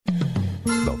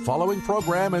The following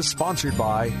program is sponsored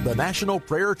by the National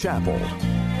Prayer Chapel.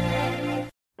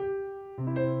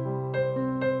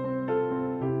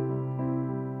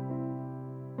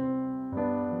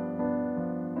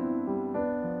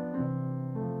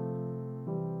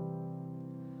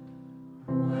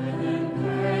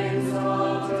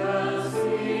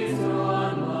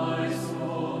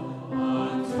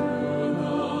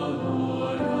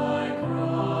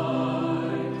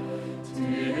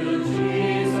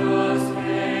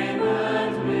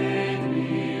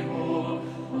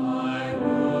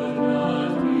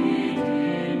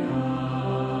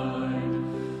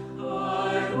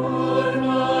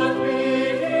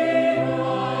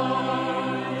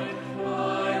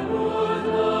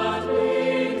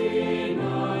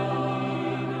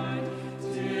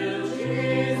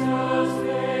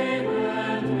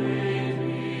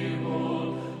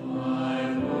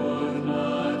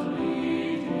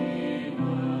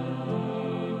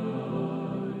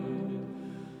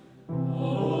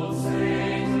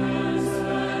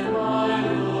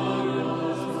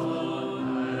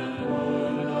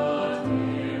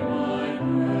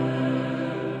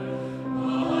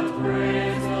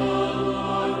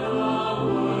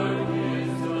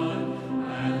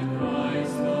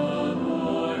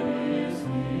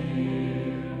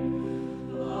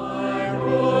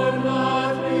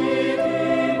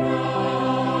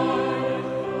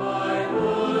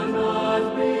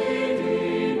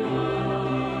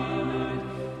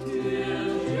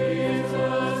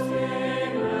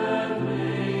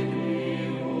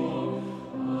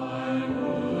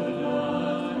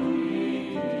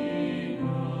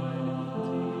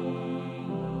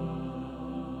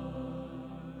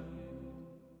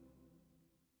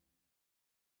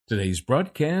 Today's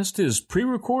broadcast is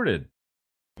pre-recorded.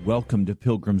 Welcome to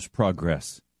Pilgrim's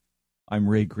Progress. I'm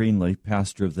Ray Greenley,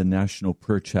 pastor of the National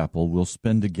Prayer Chapel. We'll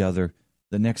spend together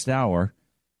the next hour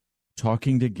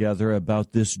talking together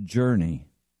about this journey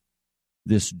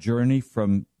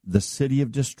from the city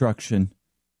of destruction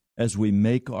as we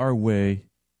make our way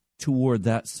toward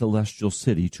that celestial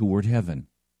city, toward heaven.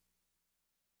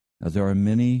 Now, there are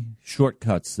many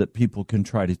shortcuts that people can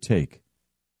try to take,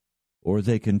 or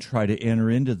they can try to enter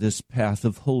into this path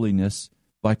of holiness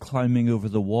by climbing over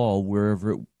the wall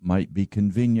wherever it might be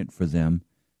convenient for them.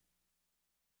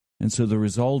 And so the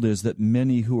result is that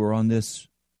many who are on this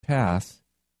path,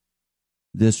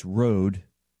 this road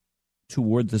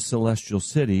toward the celestial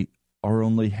city, are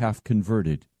only half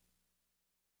converted.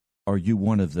 Are you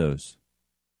one of those?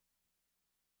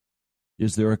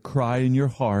 Is there a cry in your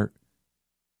heart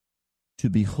to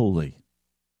be holy?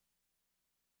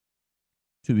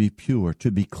 To be pure, to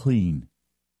be clean,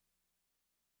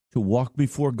 to walk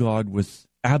before God with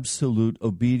absolute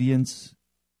obedience,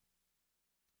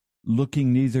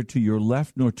 looking neither to your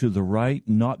left nor to the right,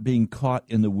 not being caught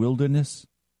in the wilderness,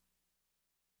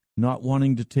 not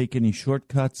wanting to take any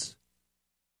shortcuts,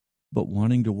 but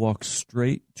wanting to walk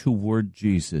straight toward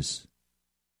Jesus.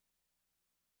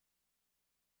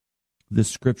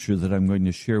 This scripture that I'm going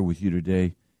to share with you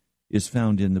today is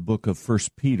found in the book of 1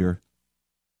 Peter.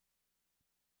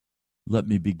 Let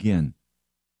me begin.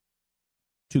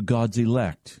 To God's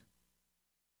elect,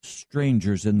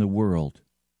 strangers in the world.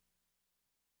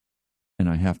 And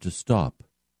I have to stop.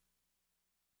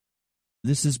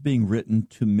 This is being written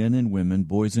to men and women,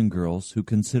 boys and girls, who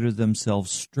consider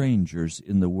themselves strangers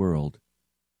in the world.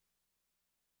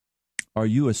 Are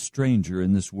you a stranger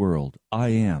in this world? I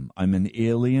am. I'm an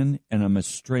alien and I'm a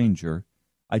stranger.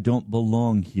 I don't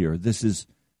belong here. This is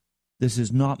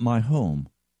not my home.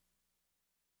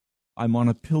 I'm on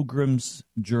a pilgrim's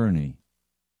journey.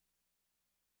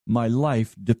 My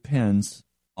life depends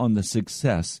on the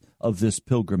success of this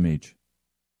pilgrimage.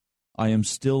 I am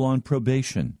still on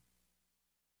probation,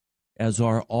 as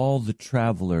are all the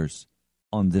travelers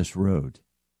on this road.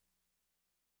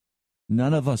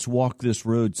 None of us walk this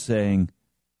road saying,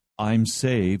 I'm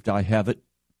saved, I have it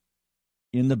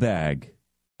in the bag,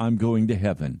 I'm going to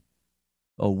heaven.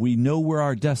 Oh, we know where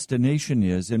our destination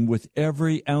is, and with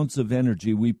every ounce of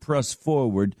energy, we press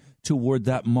forward toward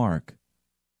that mark.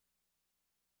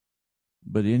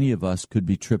 But any of us could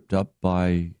be tripped up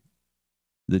by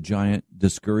the giant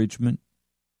discouragement.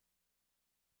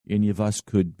 Any of us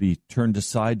could be turned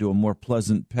aside to a more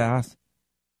pleasant path.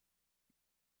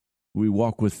 We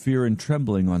walk with fear and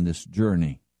trembling on this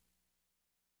journey.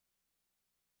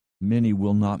 Many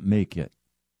will not make it.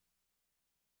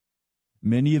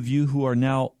 Many of you who are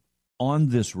now on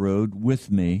this road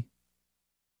with me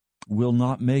will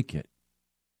not make it.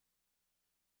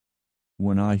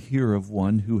 When I hear of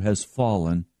one who has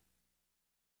fallen,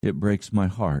 it breaks my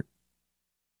heart.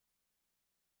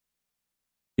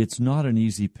 It's not an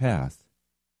easy path.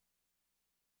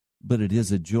 but it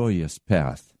is a joyous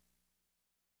path.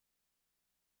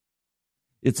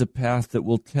 It's a path that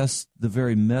will test the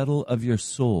very metal of your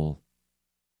soul.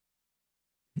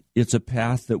 It's a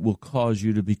path that will cause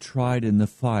you to be tried in the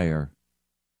fire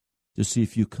to see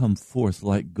if you come forth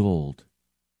like gold,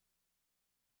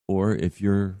 or if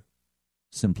you're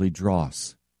simply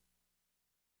dross,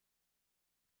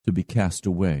 to be cast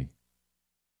away.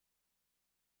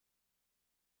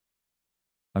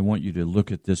 I want you to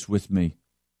look at this with me.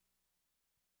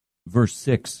 Verse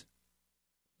 6,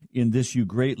 in this you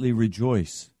greatly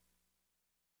rejoice,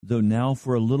 though now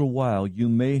for a little while you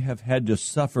may have had to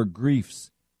suffer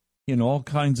griefs in all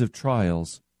kinds of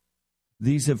trials.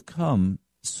 These have come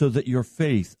so that your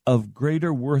faith, of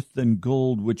greater worth than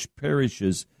gold which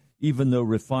perishes, even though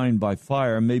refined by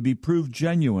fire, may be proved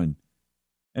genuine,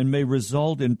 and may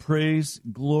result in praise,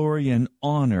 glory, and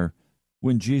honor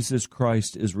when Jesus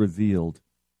Christ is revealed.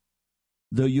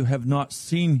 Though you have not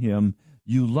seen him,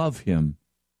 you love him.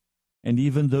 And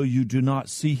even though you do not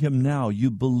see him now, you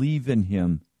believe in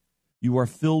him. You are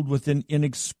filled with an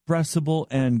inexpressible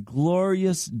and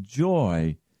glorious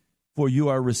joy, for you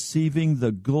are receiving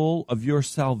the goal of your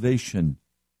salvation,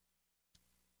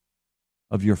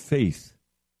 of your faith,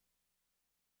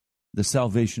 the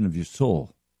salvation of your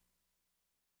soul.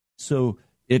 So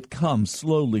it comes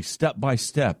slowly, step by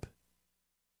step.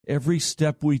 Every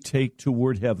step we take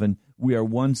toward heaven, we are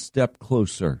one step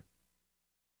closer,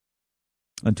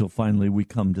 until finally we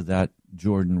come to that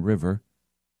Jordan River,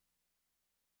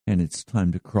 and it's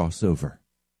time to cross over.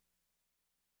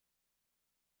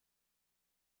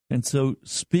 And so,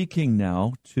 speaking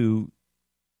now to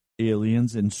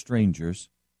aliens and strangers,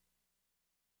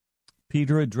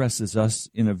 Peter addresses us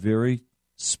in a very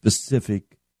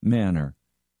specific manner.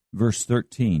 Verse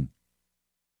 13.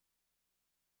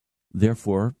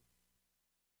 Therefore,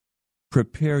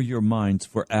 prepare your minds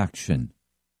for action.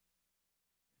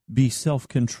 Be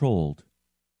self-controlled.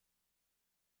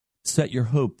 Set your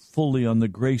hope fully on the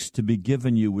grace to be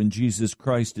given you when Jesus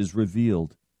Christ is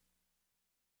revealed.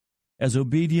 As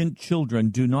obedient children,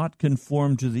 do not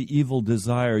conform to the evil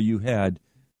desire you had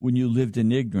when you lived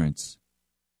in ignorance.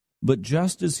 But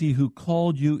just as he who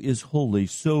called you is holy,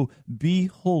 so be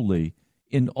holy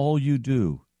in all you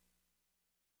do.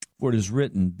 For it is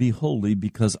written, be holy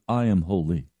because I am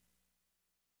holy.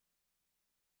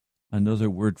 Another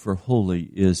word for holy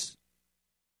is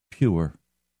pure,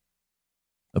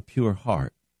 a pure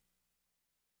heart.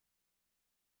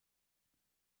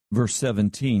 Verse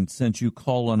 17, since you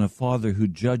call on a Father who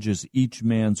judges each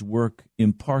man's work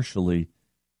impartially,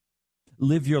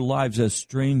 live your lives as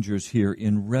strangers here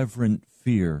in reverent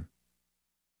fear.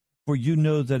 For you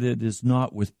know that it is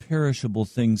not with perishable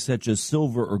things such as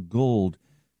silver or gold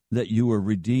that you were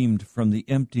redeemed from the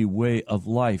empty way of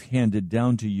life handed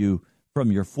down to you from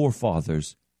your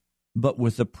forefathers, but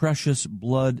with the precious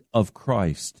blood of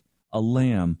Christ, a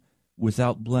lamb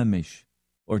without blemish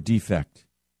or defect.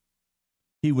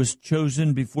 He was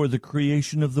chosen before the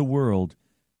creation of the world,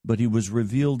 but he was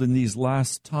revealed in these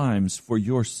last times for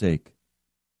your sake.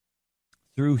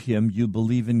 Through him you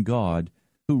believe in God,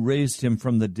 who raised him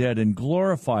from the dead and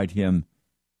glorified him,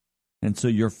 and so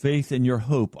your faith and your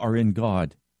hope are in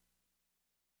God.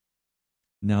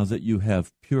 Now that you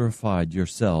have purified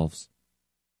yourselves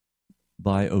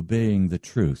by obeying the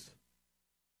truth,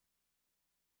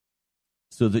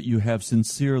 so that you have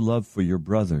sincere love for your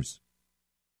brothers,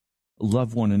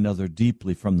 love one another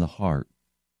deeply from the heart.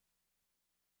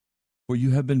 For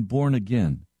you have been born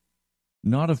again,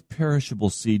 not of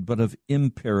perishable seed, but of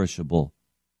imperishable,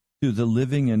 through the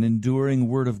living and enduring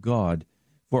Word of God.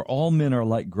 For all men are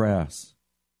like grass,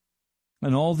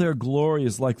 and all their glory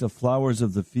is like the flowers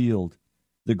of the field.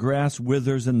 The grass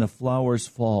withers and the flowers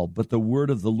fall, but the word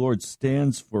of the Lord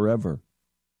stands forever.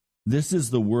 This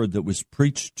is the word that was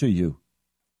preached to you.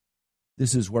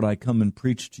 This is what I come and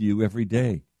preach to you every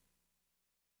day.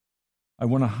 I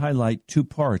want to highlight two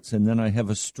parts, and then I have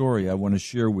a story I want to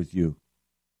share with you.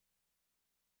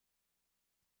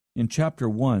 In chapter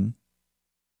 1,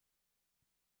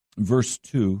 verse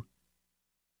 2,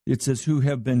 it says, who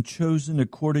have been chosen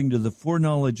according to the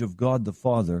foreknowledge of God the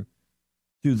Father,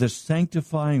 through the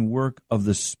sanctifying work of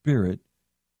the Spirit,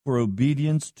 for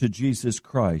obedience to Jesus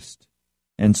Christ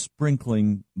and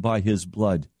sprinkling by his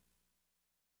blood.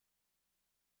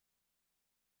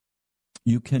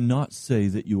 You cannot say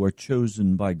that you are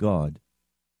chosen by God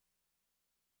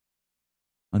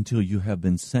until you have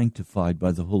been sanctified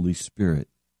by the Holy Spirit.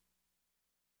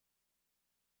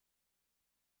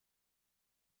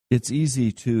 It's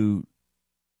easy to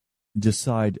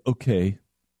decide, okay,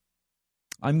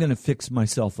 I'm going to fix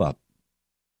myself up.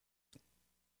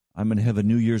 I'm going to have a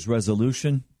New Year's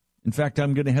resolution. In fact,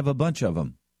 I'm going to have a bunch of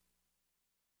them.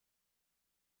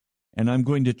 And I'm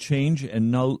going to change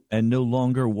and no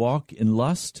longer walk in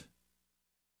lust.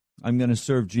 I'm going to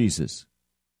serve Jesus.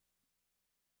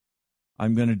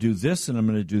 I'm going to do this, and I'm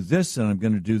going to do this, and I'm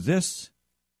going to do this.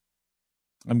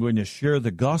 I'm going to share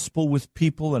the gospel with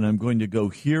people, and I'm going to go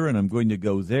here, and I'm going to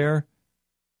go there.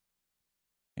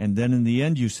 And then in the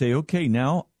end, you say, okay,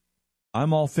 now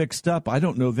I'm all fixed up. I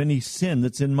don't know of any sin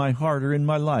that's in my heart or in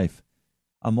my life.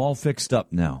 I'm all fixed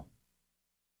up now.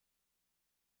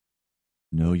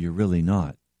 No, you're really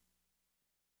not.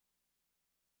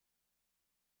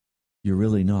 You're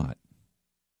really not.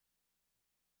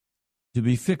 To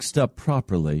be fixed up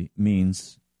properly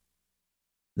means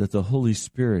that the Holy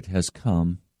Spirit has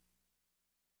come,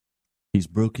 He's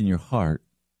broken your heart,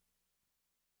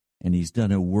 and He's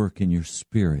done a work in your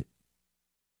spirit.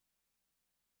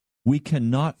 We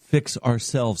cannot fix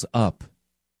ourselves up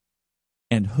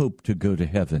and hope to go to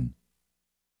heaven.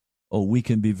 Oh, we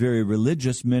can be very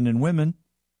religious men and women.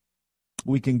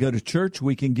 We can go to church.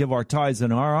 We can give our tithes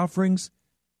and our offerings.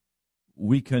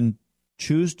 We can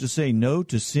choose to say no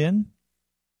to sin.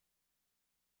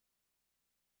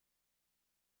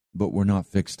 But we're not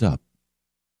fixed up.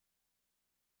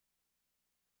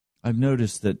 I've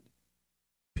noticed that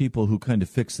people who kind of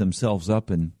fix themselves up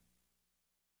and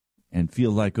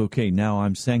feel like, okay, now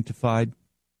I'm sanctified,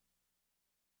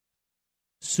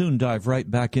 soon dive right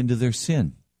back into their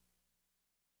sin.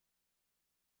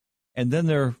 And then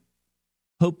they're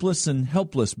hopeless and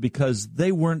helpless because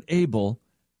they weren't able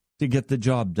to get the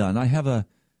job done. I have a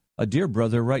dear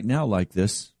brother right now like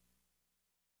this.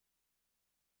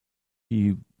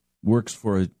 He works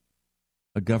for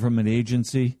a government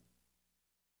agency.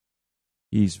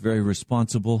 He's very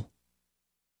responsible.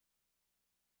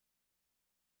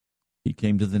 He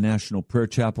came to the National Prayer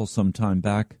Chapel some time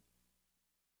back.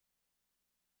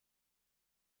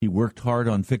 He worked hard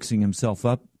on fixing himself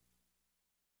up.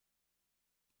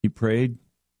 He prayed.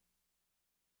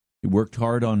 He worked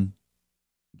hard on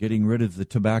getting rid of the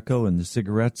tobacco and the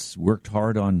cigarettes, worked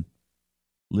hard on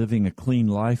living a clean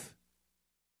life.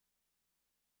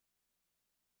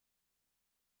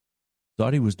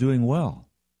 Thought he was doing well.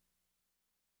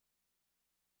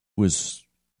 Was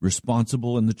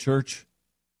responsible in the church,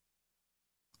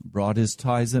 brought his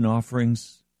tithes and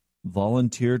offerings,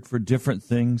 volunteered for different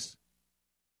things.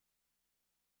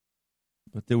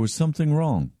 But there was something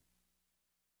wrong.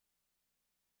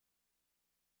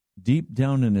 Deep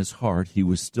down in his heart, he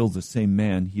was still the same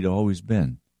man he'd always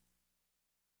been.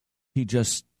 He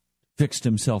just fixed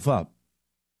himself up.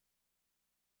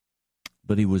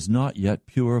 But he was not yet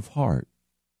pure of heart.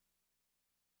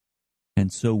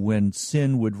 And so when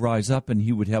sin would rise up and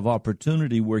he would have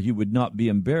opportunity where he would not be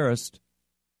embarrassed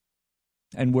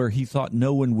and where he thought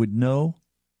no one would know,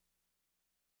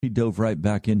 he dove right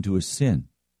back into his sin.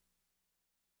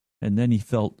 And then he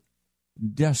felt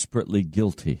desperately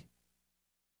guilty,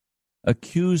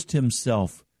 accused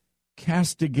himself,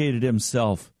 castigated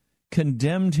himself,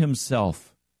 condemned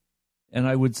himself. And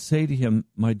I would say to him,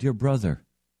 my dear brother,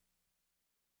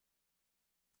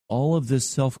 all of this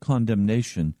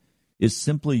self-condemnation is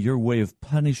simply your way of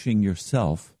punishing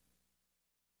yourself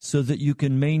so that you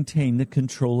can maintain the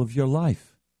control of your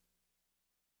life.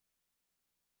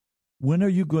 When are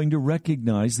you going to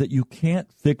recognize that you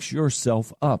can't fix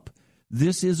yourself up?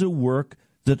 This is a work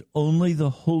that only the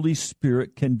Holy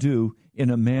Spirit can do in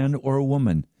a man or a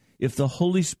woman. If the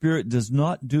Holy Spirit does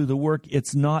not do the work,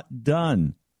 it's not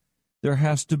done. There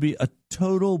has to be a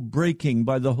total breaking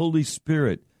by the Holy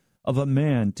Spirit of a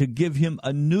man to give him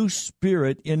a new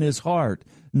spirit in his heart,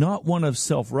 not one of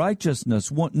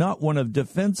self-righteousness, not one of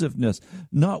defensiveness,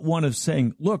 not one of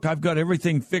saying, look, I've got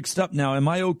everything fixed up now. Am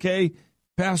I okay?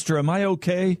 Pastor, am I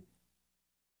okay?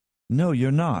 No,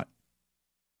 you're not.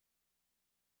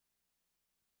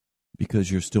 Because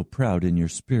you're still proud in your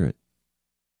spirit.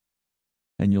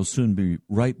 And you'll soon be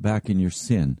right back in your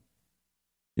sin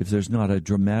if there's not a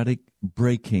dramatic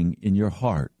breaking in your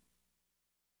heart.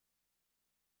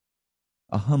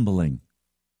 A humbling.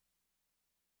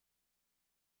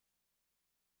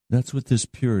 That's what this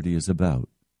purity is about.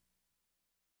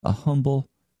 A humble,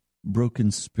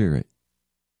 broken spirit.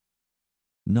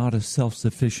 Not a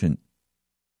self-sufficient,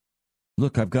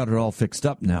 look, I've got it all fixed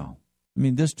up now. I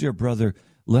mean, this dear brother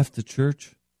left the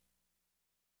church,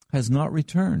 has not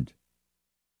returned,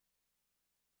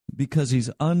 because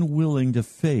he's unwilling to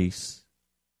face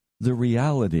the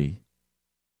reality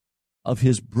of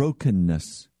his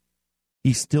brokenness.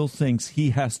 He still thinks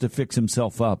he has to fix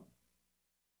himself up.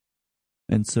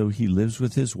 And so he lives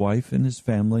with his wife and his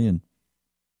family, and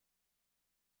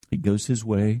he goes his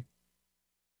way,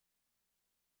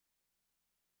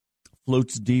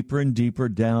 floats deeper and deeper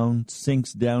down,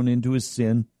 sinks down into his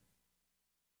sin,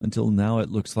 until now it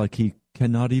looks like he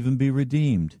cannot even be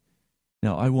redeemed.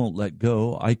 Now, I won't let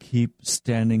go. I keep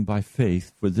standing by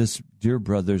faith for this dear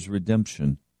brother's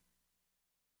redemption.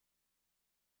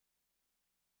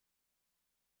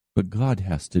 But God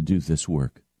has to do this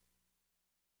work.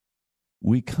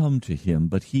 We come to him,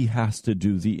 but he has to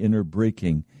do the inner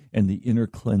breaking and the inner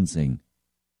cleansing.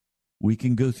 We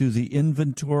can go through the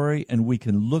inventory and we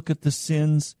can look at the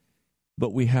sins,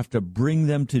 but we have to bring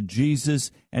them to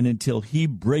Jesus, and until he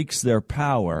breaks their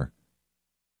power,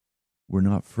 we're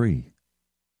not free.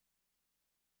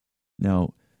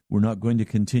 Now, we're not going to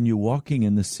continue walking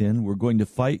in the sin. We're going to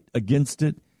fight against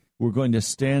it. We're going to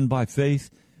stand by faith.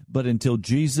 But until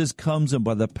Jesus comes and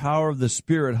by the power of the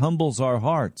Spirit humbles our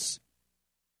hearts,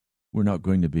 we're not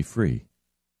going to be free.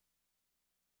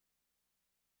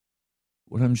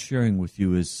 What I'm sharing with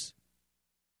you is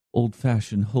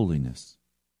old-fashioned holiness,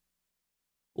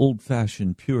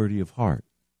 old-fashioned purity of heart.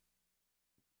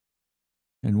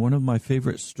 And one of my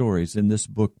favorite stories in this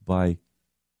book by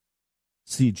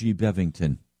C.G.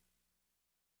 Bevington.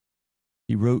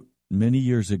 He wrote many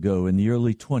years ago in the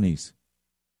early 20s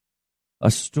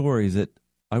a story that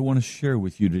I want to share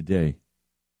with you today.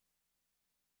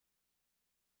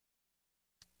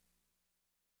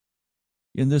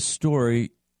 In this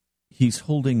story, he's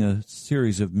holding a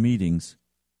series of meetings.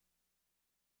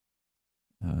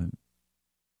 And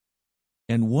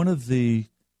one of the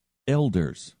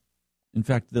elders, in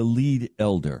fact, the lead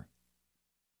elder,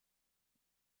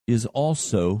 is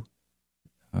also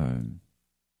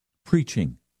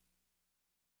preaching.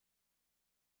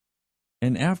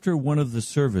 And after one of the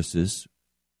services,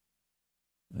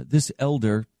 this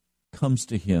elder comes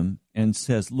to him and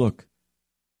says, "Look,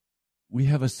 we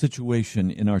have a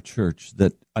situation in our church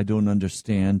that I don't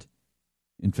understand.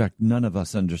 In fact, none of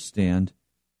us understand.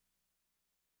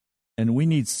 And we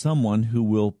need someone who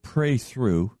will pray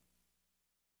through,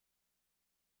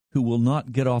 who will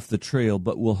not get off the trail,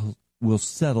 but will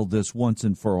settle this once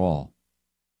and for all."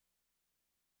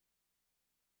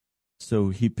 So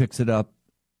he picks it up.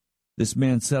 This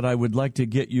man said, "I would like to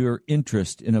get your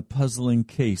interest in a puzzling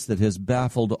case that has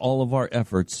baffled all of our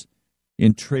efforts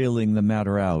in trailing the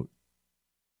matter out.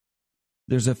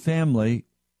 There's a family,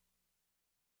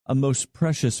 a most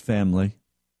precious family.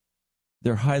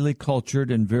 They're highly cultured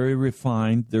and very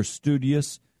refined. They're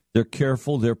studious, they're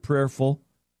careful, they're prayerful,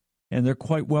 and they're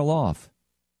quite well off.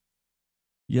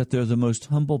 Yet they're the most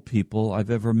humble people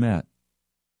I've ever met.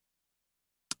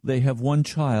 They have one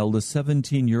child, a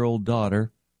 17-year-old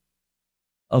daughter,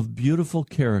 of beautiful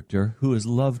character who is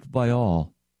loved by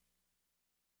all.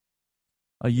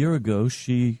 A year ago,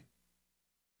 she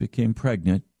became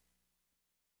pregnant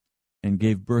and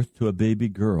gave birth to a baby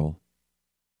girl,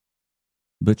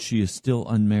 but she is still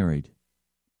unmarried.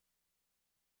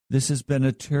 This has been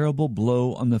a terrible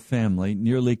blow on the family,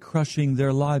 nearly crushing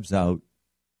their lives out.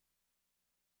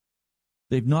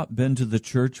 They've not been to the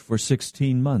church for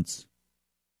 16 months.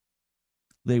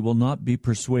 They will not be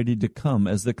persuaded to come,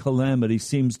 as the calamity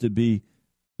seems to be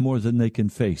more than they can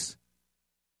face."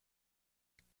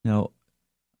 Now,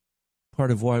 part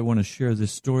of why I want to share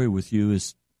this story with you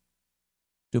is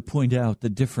to point out the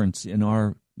difference in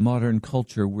our modern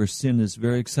culture where sin is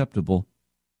very acceptable.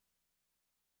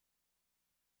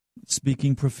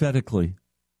 Speaking prophetically,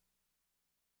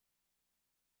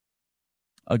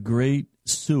 a great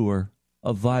sewer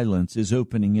of violence is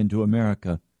opening into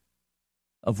America,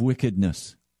 of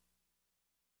wickedness.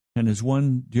 And as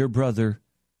one dear brother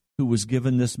who was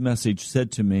given this message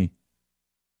said to me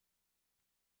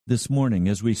this morning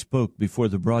as we spoke before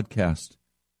the broadcast,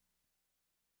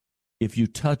 "If you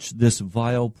touch this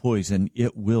vile poison,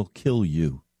 it will kill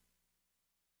you."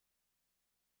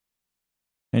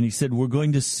 And he said, we're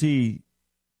going to see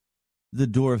the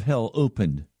door of hell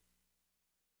opened,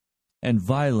 and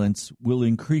violence will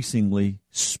increasingly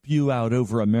spew out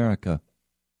over America.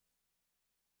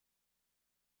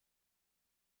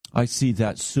 I see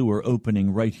that sewer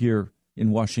opening right here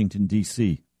in Washington,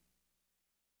 D.C.,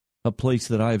 a place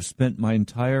that I have spent my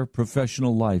entire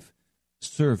professional life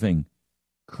serving,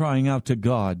 crying out to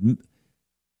God,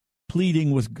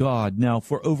 pleading with God now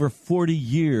for over 40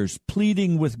 years,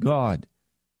 pleading with God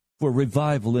for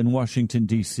revival in Washington,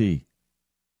 D.C.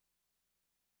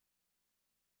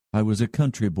 I was a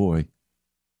country boy.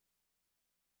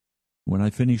 When I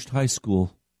finished high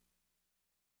school,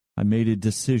 I made a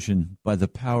decision by the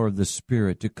power of the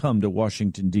Spirit to come to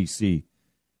Washington, D.C.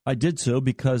 I did so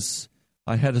because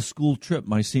I had a school trip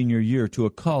my senior year to a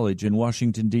college in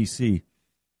Washington, D.C.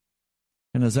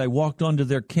 And as I walked onto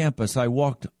their campus, I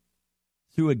walked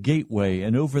through a gateway,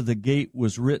 and over the gate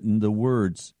was written the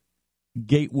words,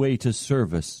 gateway to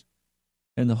service.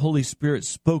 And the Holy Spirit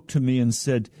spoke to me and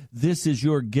said, this is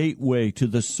your gateway to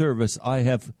the service I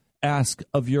have asked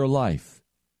of your life.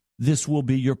 This will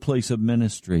be your place of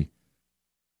ministry.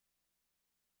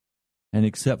 And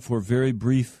except for very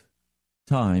brief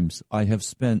times, I have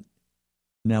spent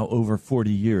now over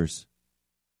 40 years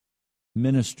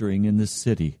ministering in this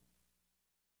city.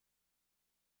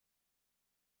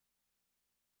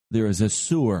 There is a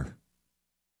sewer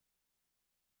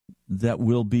that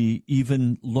will be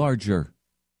even larger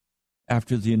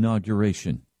after the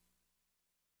inauguration.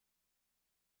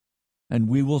 And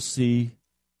we will see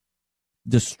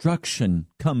destruction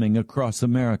coming across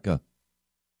America.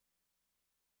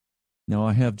 Now,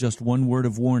 I have just one word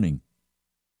of warning.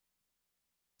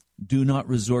 Do not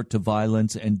resort to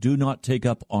violence and do not take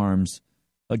up arms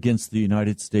against the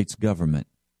United States government.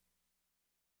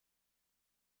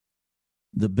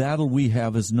 The battle we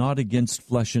have is not against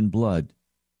flesh and blood.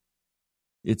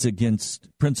 It's against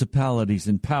principalities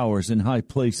and powers in high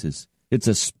places. It's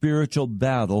a spiritual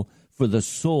battle for the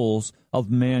souls of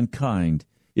mankind.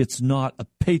 It's not a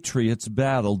patriot's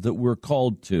battle that we're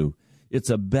called to. It's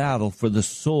a battle for the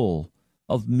soul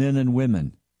of men and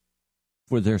women,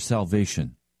 for their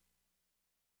salvation.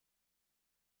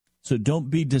 So don't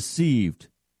be deceived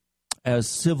as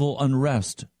civil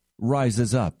unrest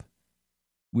rises up.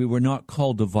 We were not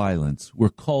called to violence. We're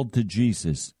called to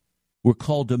Jesus. We're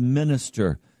called to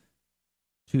minister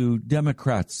to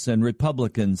Democrats and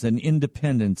Republicans and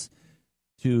independents,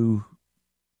 to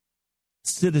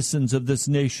citizens of this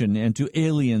nation and to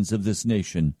aliens of this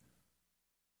nation.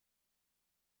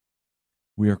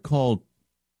 We are called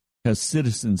as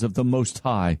citizens of the Most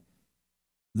High,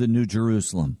 the New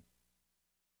Jerusalem.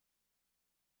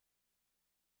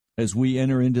 As we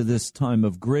enter into this time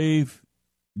of grave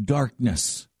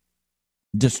darkness,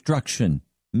 destruction,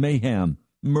 mayhem,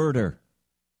 murder,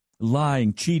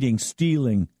 lying, cheating,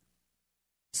 stealing,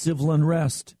 civil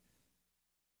unrest.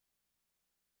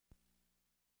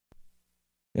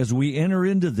 As we enter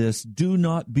into this, do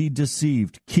not be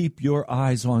deceived. Keep your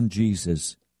eyes on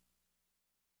Jesus.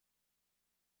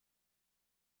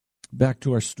 Back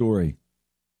to our story.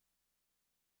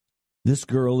 This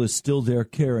girl is still there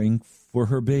caring for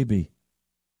her baby.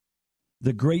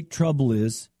 The great trouble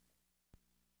is,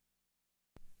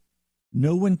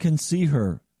 no one can see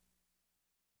her.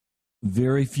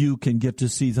 Very few can get to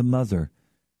see the mother.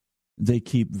 They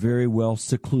keep very well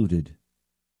secluded.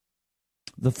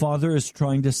 The father is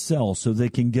trying to sell so they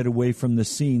can get away from the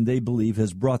scene they believe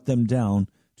has brought them down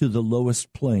to the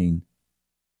lowest plane.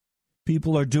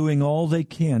 People are doing all they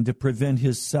can to prevent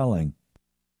his selling.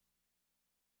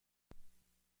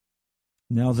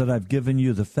 Now that I've given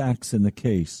you the facts in the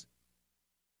case,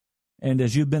 and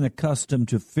as you've been accustomed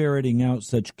to ferreting out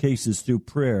such cases through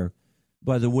prayer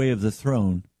by the way of the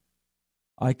throne,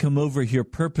 I come over here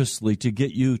purposely to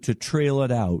get you to trail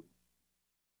it out.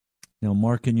 Now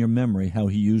mark in your memory how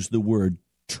he used the word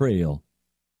trail.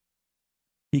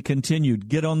 He continued,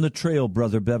 get on the trail,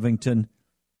 Brother Bevington,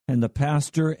 and the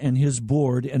pastor and his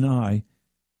board and I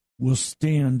will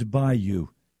stand by you.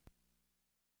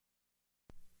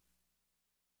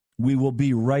 We will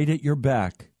be right at your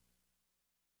back.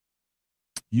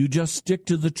 You just stick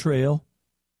to the trail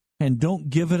and don't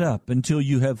give it up until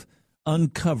you have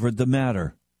uncovered the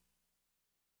matter.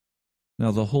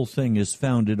 Now the whole thing is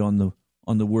founded on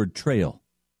the word trail.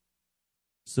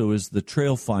 So as the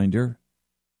trail finder,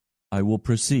 I will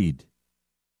proceed.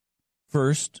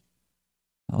 First,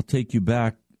 I'll take you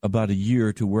back about a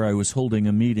year to where I was holding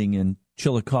a meeting in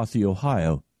Chillicothe,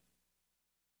 Ohio.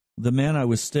 The man I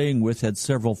was staying with had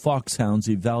several foxhounds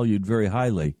he valued very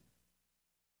highly.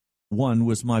 One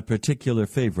was my particular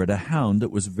favorite, a hound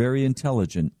that was very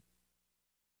intelligent.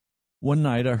 One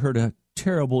night I heard a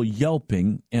terrible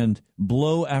yelping and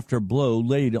blow after blow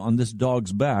laid on this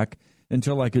dog's back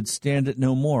until I could stand it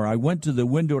no more. I went to the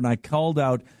window and I called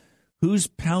out, "Who's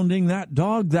pounding that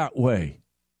dog that way?"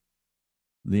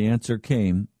 The answer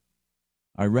came.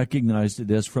 I recognized it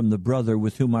as from the brother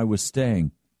with whom I was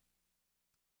staying.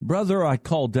 "Brother," I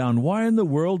called down, "why in the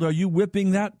world are you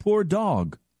whipping that poor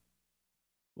dog?"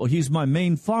 "Well, he's my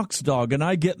main fox dog, and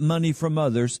I get money from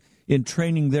others in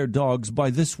training their dogs by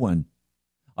this one.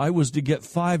 I was to get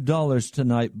 $5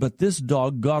 tonight, but this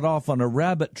dog got off on a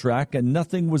rabbit track and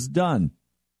nothing was done."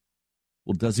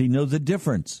 "Well, does he know the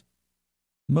difference?"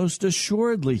 "Most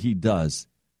assuredly he does.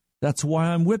 That's why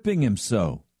I'm whipping him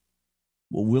so."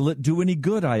 "Well, will it do any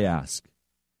good?" I asked.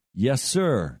 "Yes,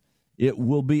 sir. It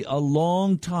will be a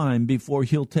long time before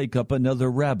he'll take up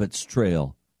another rabbit's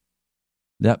trail."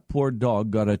 That poor dog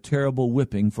got a terrible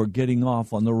whipping for getting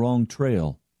off on the wrong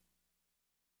trail.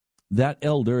 that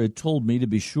elder had told me to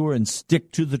be sure and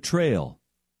stick to the trail.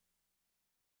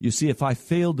 You see, if I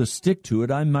failed to stick to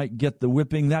it, I might get the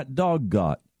whipping that dog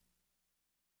got.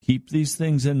 Keep these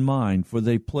things in mind, for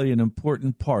they play an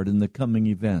important part in the coming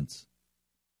events.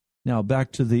 Now,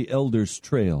 back to the elder's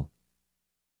trail.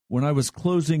 When I was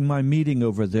closing my meeting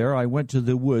over there, I went to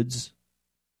the woods,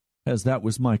 as that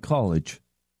was my college.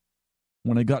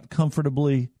 When I got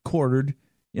comfortably quartered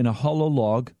in a hollow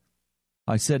log,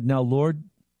 I said, "Now, Lord,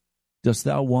 dost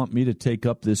thou want me to take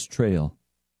up this trail?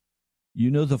 You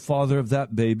know the father of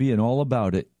that baby and all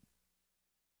about it.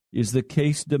 Is the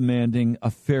case demanding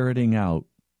a ferreting out?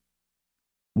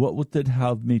 What wilt thou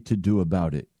have me to do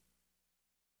about it?"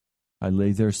 I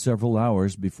lay there several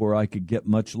hours before I could get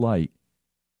much light.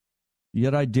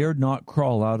 Yet I dared not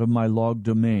crawl out of my log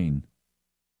domain.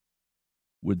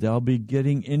 "Would thou be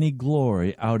getting any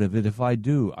glory out of it if I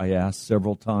do?" I asked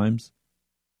several times.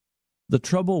 The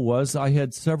trouble was I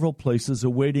had several places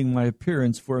awaiting my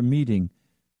appearance for a meeting,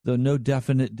 though no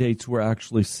definite dates were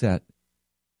actually set.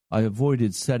 I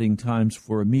avoided setting times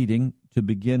for a meeting to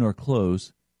begin or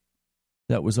close.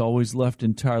 That was always left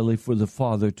entirely for the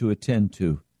Father to attend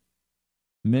to.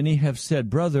 Many have said,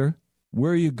 "Brother,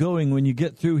 where are you going when you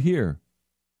get through here?"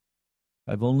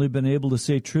 I've only been able to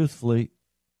say truthfully,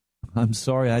 "I'm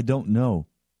sorry, I don't know."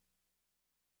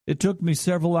 It took me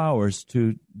several hours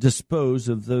to dispose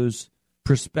of those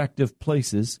prospective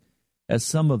places, as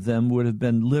some of them would have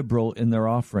been liberal in their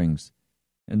offerings,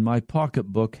 and my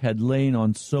pocketbook had lain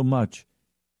on so much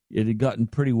it had gotten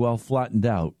pretty well flattened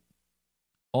out,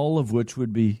 all of which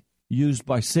would be used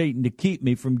by Satan to keep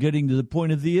me from getting to the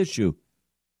point of the issue.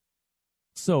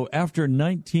 So, after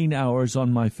 19 hours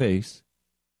on my face,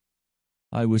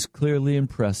 I was clearly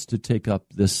impressed to take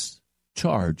up this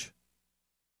charge.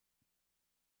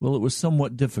 Well, it was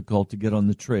somewhat difficult to get on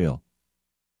the trail.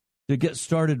 To get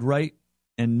started right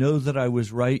and know that I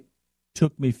was right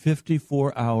took me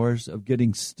 54 hours of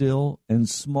getting still and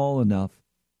small enough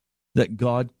that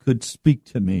God could speak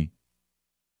to me.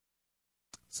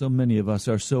 So many of us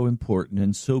are so important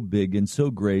and so big and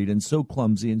so great and so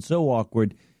clumsy and so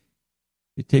awkward.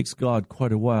 It takes God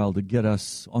quite a while to get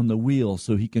us on the wheel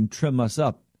so He can trim us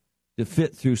up to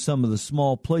fit through some of the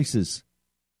small places.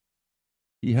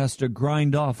 He has to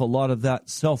grind off a lot of that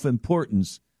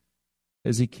self-importance,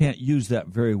 as He can't use that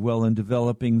very well in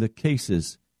developing the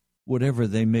cases, whatever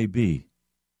they may be.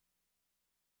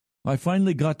 I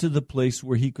finally got to the place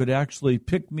where He could actually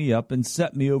pick me up and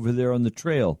set me over there on the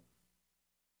trail.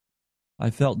 I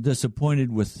felt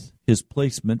disappointed with His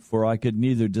placement, for I could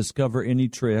neither discover any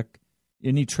track,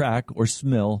 or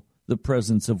smell the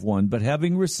presence of one. But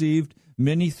having received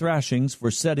many thrashings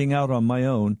for setting out on my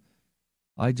own,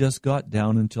 I just got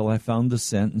down until I found the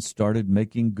scent and started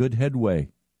making good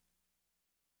headway.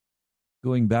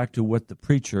 Going back to what the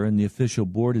preacher and the official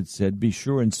board had said, be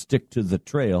sure and stick to the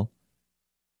trail,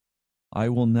 I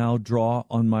will now draw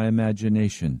on my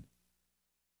imagination.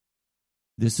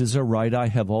 This is a right I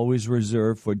have always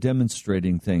reserved for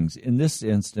demonstrating things. In this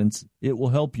instance, it will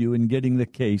help you in getting the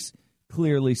case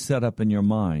clearly set up in your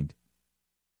mind.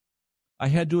 I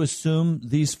had to assume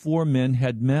these four men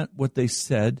had meant what they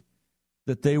said,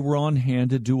 that they were on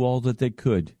hand to do all that they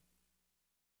could.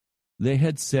 They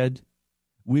had said,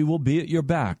 "We will be at your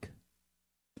back."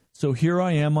 So here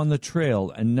I am on the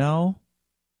trail, and now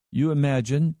you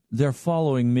imagine they're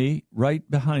following me right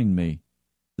behind me.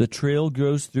 The trail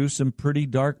goes through some pretty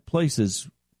dark places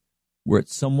where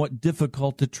it's somewhat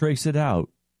difficult to trace it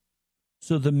out.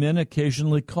 So the men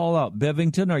occasionally call out,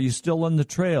 "Bevington, are you still on the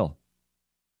trail?"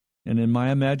 And in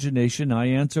my imagination, I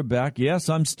answer back, "Yes,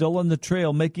 I'm still on the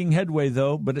trail, making headway,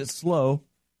 though, but it's slow.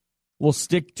 We'll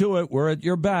stick to it. We're at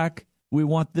your back. We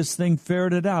want this thing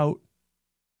ferreted out."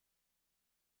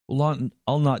 Well,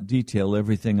 I'll not detail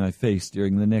everything I faced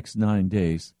during the next 9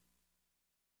 days.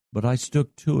 But I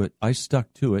stuck to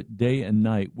it day and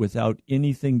night without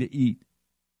anything to eat.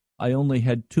 I only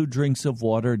had 2 drinks of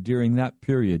water during that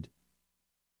period.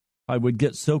 I would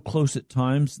get so close at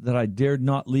times that I dared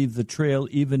not leave the trail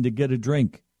even to get a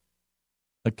drink.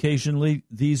 Occasionally,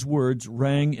 these words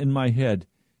rang in my head,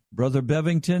 "Brother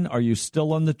Bevington, are you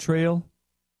still on the trail?"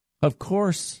 "Of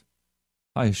course,"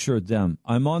 I assured them,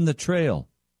 "I'm on the trail."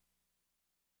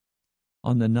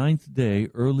 On the 9th day,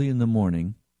 early in the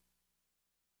morning,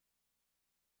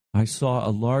 I saw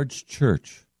a large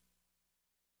church.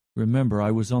 Remember,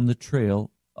 I was on the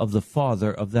trail of the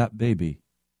father of that baby.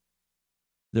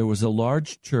 There was a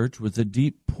large church with a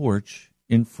deep porch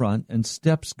in front and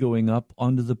steps going up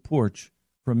onto the porch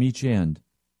from each end,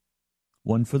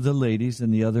 one for the ladies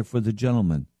and the other for the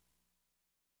gentlemen.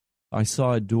 I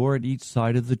saw a door at each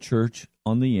side of the church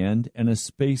on the end and a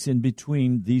space in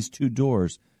between these two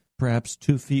doors, perhaps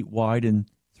 2 feet wide and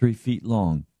 3 feet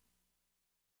long.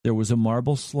 There was a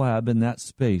marble slab in that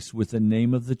space with the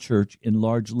name of the church in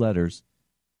large letters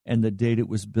and the date it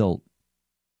was built.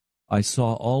 I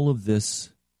saw all of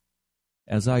this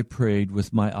as I prayed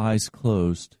with my eyes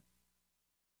closed,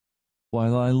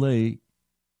 while I lay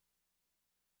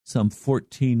some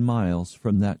 14 miles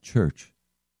from that church.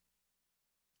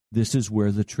 This is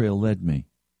where the trail led me.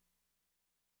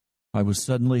 I was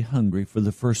suddenly hungry for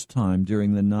the first time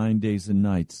during the 9 days and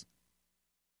nights.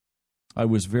 I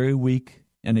was very weak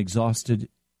and exhausted,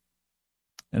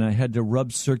 and I had to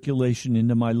rub circulation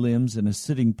into my limbs in a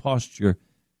sitting posture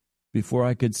before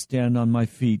I could stand on my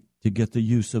feet to get the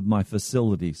use of my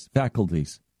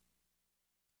faculties.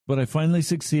 But I finally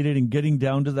succeeded in getting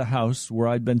down to the house where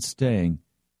I'd been staying.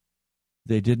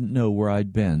 They didn't know where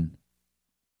I'd been.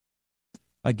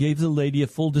 I gave the lady a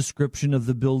full description of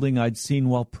the building I'd seen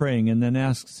while praying and then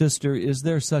asked, "Sister, is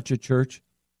there such a church?"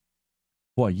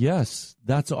 "Why, yes,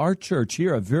 that's our church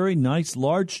here, a very nice,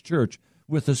 large church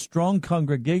with a strong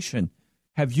congregation.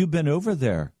 Have you been over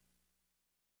there?"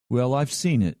 "Well, I've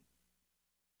seen it."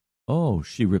 "Oh,"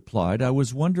 she replied, "I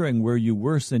was wondering where you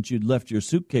were since you'd left your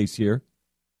suitcase here."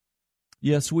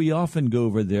 "Yes, we often go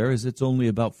over there, as it's only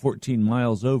about 14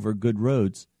 miles over good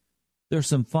roads. There's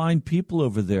some fine people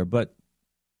over there, but—"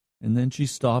 And then she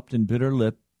stopped and bit her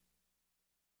lip,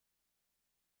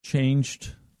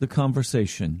 changed the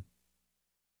conversation.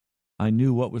 I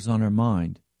knew what was on her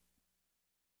mind.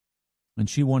 And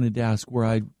she wanted to ask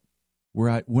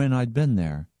when I'd been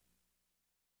there.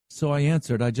 So I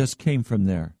answered, "I just came from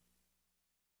there."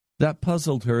 That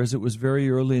puzzled her, as it was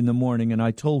very early in the morning, and I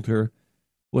told her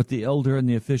what the elder and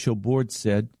the official board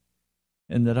said,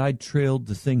 and that I'd trailed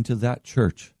the thing to that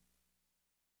church.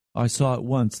 I saw at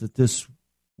once that this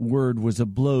word was a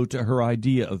blow to her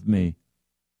idea of me.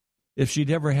 If she'd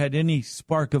ever had any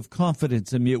spark of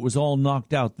confidence in me, it was all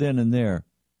knocked out then and there.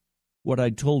 What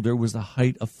I'd told her was the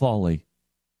height of folly.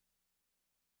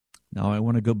 Now I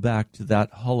want to go back to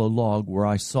that hollow log where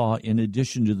I saw, in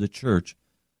addition to the church,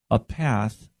 a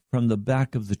path from the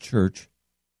back of the church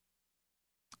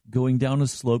going down a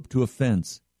slope to a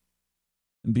fence.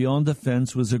 And beyond the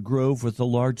fence was a grove with a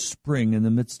large spring in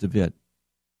the midst of it.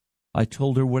 I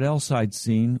told her what else I'd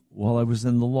seen while I was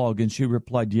in the log, and she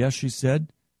replied, "Yes," she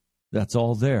said, "that's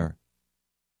all there."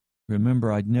 Remember,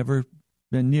 I'd never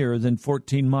been nearer than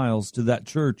 14 miles to that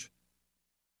church.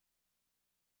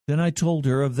 Then I told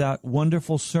her of that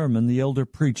wonderful sermon the elder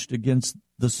preached against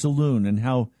the saloon and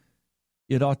how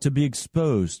it ought to be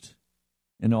exposed,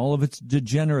 and all of its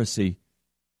degeneracy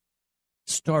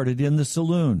started in the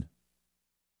saloon.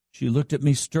 She looked at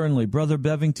me sternly. "Brother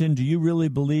Bevington, do you really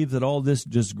believe that all this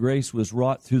disgrace was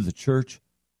wrought through the church?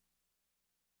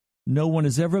 No one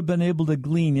has ever been able to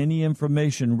glean any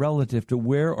information relative to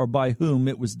where or by whom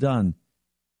it was done."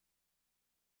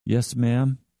 "Yes,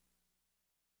 ma'am.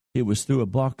 It was through a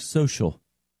box social.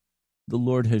 The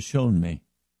Lord has shown me."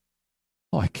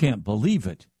 "Oh, I can't believe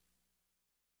it."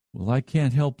 "Well, I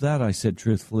can't help that," I said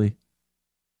truthfully.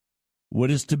 "What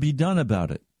is to be done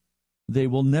about it? They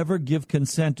will never give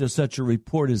consent to such a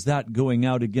report as that going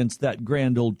out against that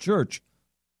grand old church.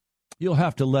 You'll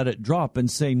have to let it drop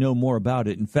and say no more about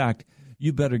it. In fact,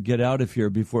 you better get out of here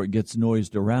before it gets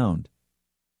noised around."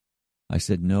 I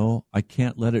said, "No, I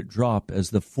can't let it drop, as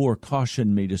the four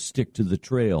cautioned me to stick to the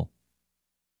trail.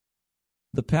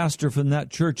 The pastor from that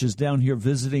church is down here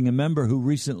visiting a member who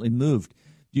recently moved.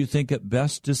 Do you think it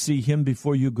best to see him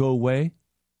before you go away?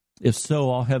 If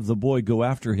so, I'll have the boy go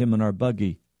after him in our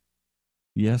buggy."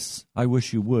 "Yes, I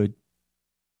wish you would."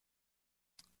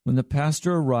 When the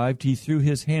pastor arrived, he threw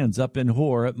his hands up in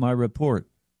horror at my report.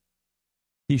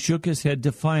 He shook his head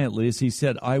defiantly as he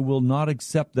said, "I will not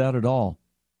accept that at all."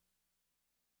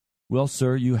 "Well,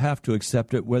 sir, you have to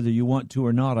accept it whether you want to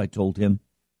or not," I told him.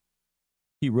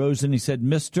 He rose and he said,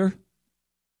 "Mister,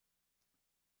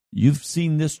 you've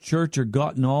seen this church or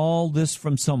gotten all this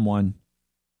from someone.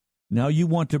 Now you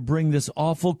want to bring this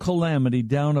awful calamity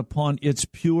down upon its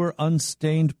pure,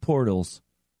 unstained portals.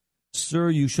 Sir,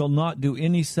 you shall not do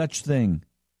any such thing.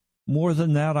 More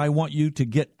than that, I want you to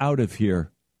get out of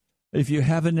here. If you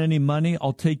haven't any money,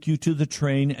 I'll take you to the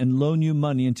train and loan you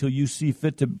money until you see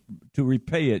fit to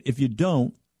repay it. If you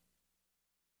don't,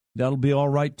 that'll be all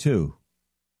right too."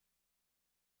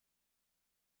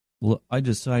 Well, I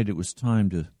decided it was time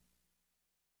to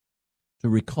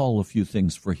recall a few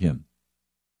things for him.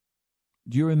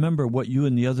 "Do you remember what you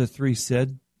and the other three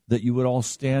said, that you would all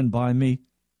stand by me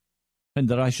and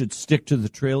that I should stick to the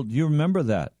trail? Do you remember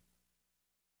that?"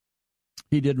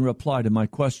 He didn't reply to my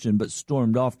question, but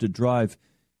stormed off to drive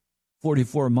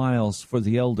 44 miles for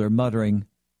the elder, muttering,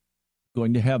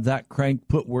 "Going to have that crank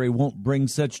put where he won't bring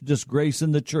such disgrace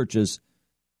in the churches."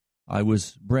 I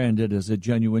was branded as a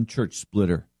genuine church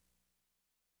splitter.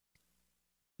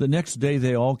 The next day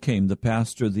they all came, the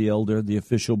pastor, the elder, the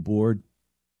official board.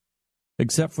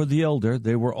 Except for the elder,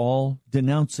 they were all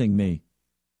denouncing me.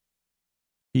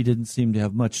 He didn't seem to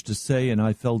have much to say, and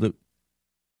I felt it.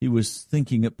 He was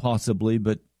thinking it possibly,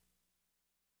 but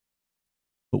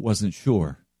wasn't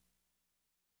sure.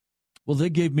 Well,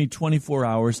 they gave me 24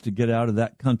 hours to get out of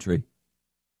that country.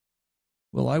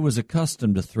 Well, I was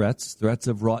accustomed to threats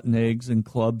of rotten eggs and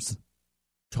clubs,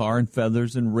 tar and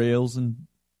feathers and rails and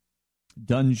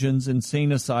dungeons,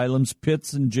 insane asylums,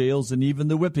 pits and jails, and even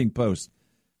the whipping post.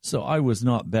 So I was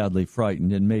not badly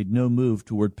frightened and made no move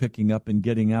toward picking up and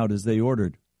getting out as they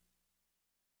ordered.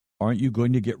 "Aren't you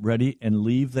going to get ready and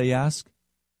leave?" they asked.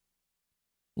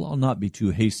 "Well, I'll not be too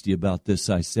hasty about this,"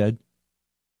 I said.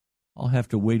 "I'll have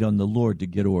to wait on the Lord to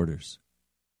get orders."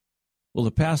 Well,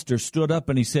 the pastor stood up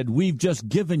and he said, "We've just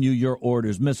given you your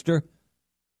orders, mister."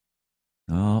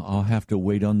 "Oh, I'll have to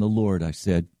wait on the Lord," I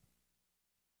said.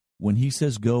 "When he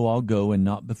says go, I'll go, and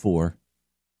not before."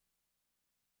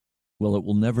 Well, it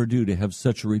will never do to have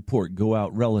such a report go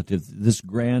out relative to this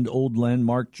grand old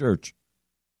landmark church.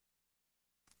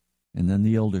 And then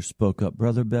the elder spoke up.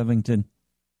 "Brother Bevington,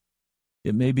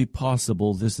 it may be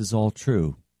possible this is all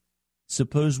true.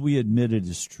 Suppose we admit it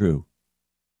is true.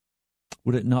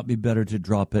 Would it not be better to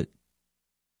drop it?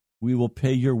 We will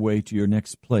pay your way to your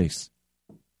next place.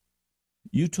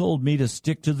 You told me to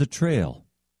stick to the trail.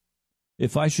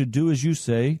 If I should do as you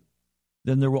say,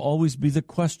 then there will always be the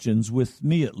questions, with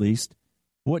me at least.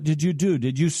 What did you do?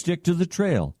 Did you stick to the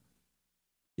trail?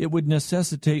 It would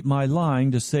necessitate my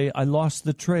lying to say I lost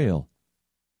the trail.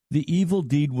 The evil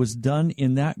deed was done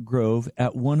in that grove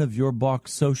at one of your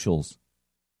box socials."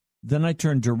 Then I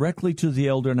turned directly to the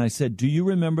elder and I said, "Do you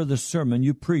remember the sermon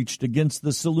you preached against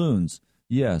the saloons?"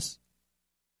 "Yes."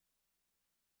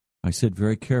 I said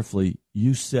very carefully,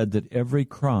 "You said that every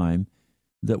crime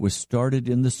that was started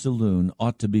in the saloon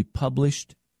ought to be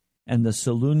published and the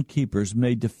saloon keepers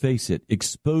made to face it,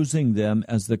 exposing them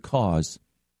as the cause.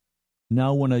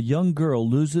 Now, when a young girl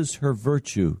loses her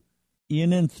virtue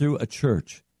in and through a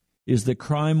church, is the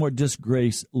crime or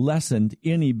disgrace lessened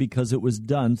any because it was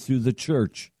done through the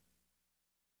church?"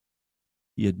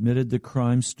 He admitted the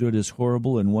crime stood as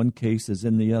horrible in one case as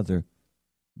in the other,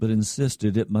 but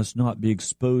insisted it must not be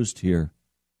exposed here.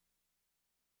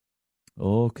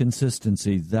 "Oh,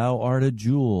 consistency, thou art a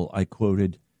jewel," I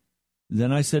quoted.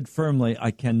 Then I said firmly,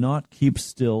 "I cannot keep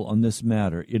still on this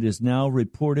matter. It is now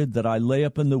reported that I lay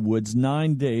up in the woods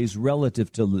 9 days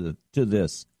relative to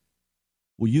this.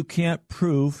 Well, you can't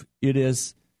prove it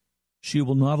is. She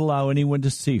will not allow anyone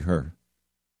to see her."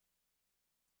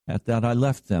 At that I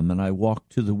left them, and I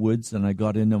walked to the woods, and I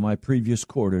got into my previous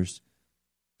quarters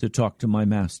to talk to my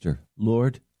master.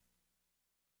 "Lord,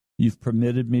 you've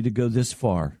permitted me to go this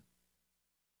far.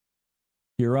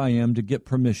 Here I am to get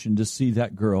permission to see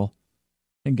that girl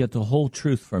and get the whole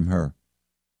truth from her."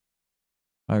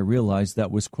 I realized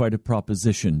that was quite a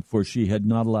proposition, for she had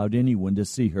not allowed anyone to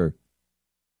see her.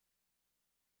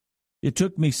 It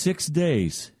took me 6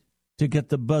 days to get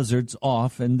the buzzards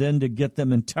off and then to get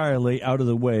them entirely out of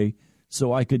the way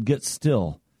so I could get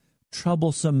still.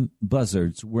 Troublesome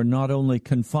buzzards were not only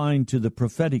confined to the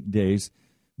prophetic days,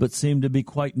 but seemed to be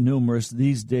quite numerous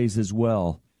these days as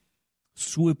well,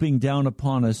 swooping down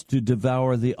upon us to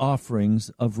devour the offerings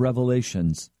of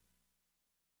revelations.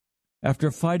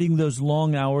 After fighting those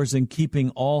long hours and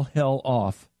keeping all hell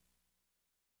off,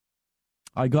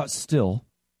 I got still,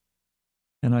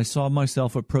 and I saw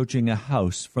myself approaching a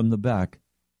house from the back,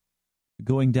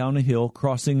 going down a hill,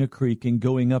 crossing a creek, and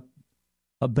going up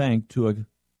a bank to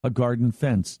a garden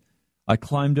fence. I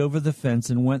climbed over the fence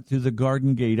and went through the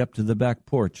garden gate up to the back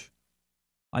porch.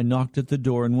 I knocked at the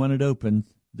door, and when it opened,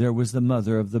 there was the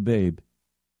mother of the babe.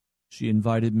 She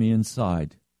invited me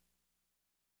inside.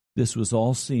 This was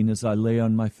all seen as I lay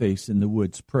on my face in the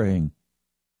woods praying.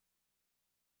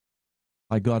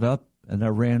 I got up and I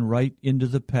ran right into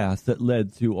the path that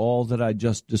led through all that I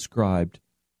just described.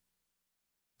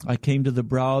 I came to the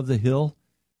brow of the hill.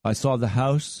 I saw the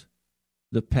house,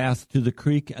 the path to the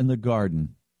creek, and the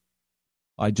garden.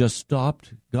 I just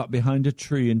stopped, got behind a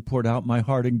tree, and poured out my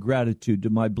heart in gratitude to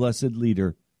my blessed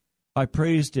leader. I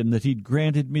praised him that he'd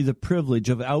granted me the privilege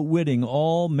of outwitting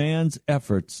all man's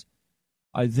efforts.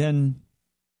 I then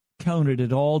counted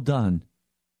it all done,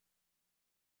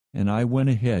 and I went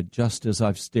ahead just as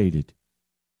I've stated.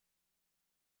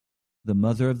 The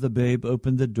mother of the babe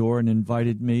opened the door and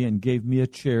invited me and gave me a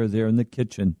chair there in the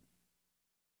kitchen.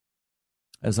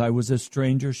 As I was a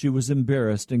stranger, she was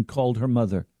embarrassed and called her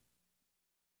mother.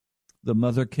 The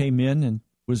mother came in and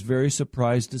was very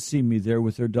surprised to see me there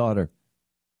with her daughter,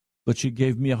 but she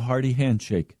gave me a hearty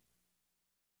handshake.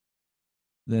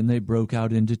 Then they broke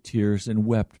out into tears and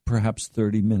wept perhaps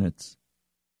 30 minutes.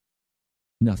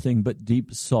 Nothing but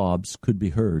deep sobs could be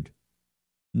heard.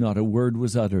 Not a word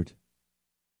was uttered.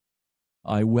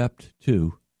 I wept,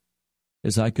 too,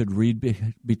 as I could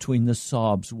read between the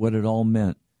sobs what it all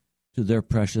meant to their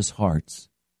precious hearts.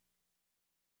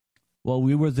 While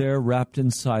we were there, wrapped in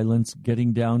silence,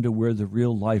 getting down to where the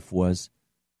real life was,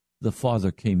 the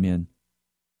father came in.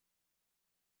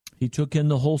 He took in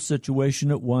the whole situation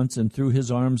at once and threw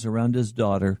his arms around his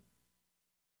daughter.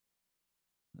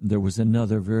 There was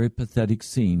another very pathetic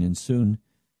scene, and soon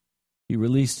he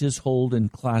released his hold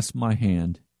and clasped my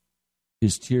hand.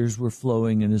 His tears were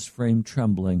flowing and his frame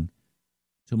trembling,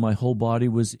 till my whole body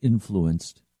was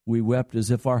influenced. We wept as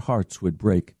if our hearts would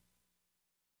break.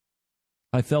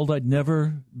 I felt I'd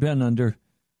never been under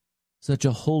such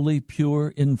a holy,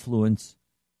 pure influence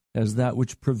as that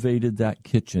which pervaded that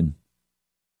kitchen.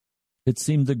 It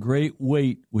seemed the great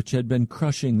weight which had been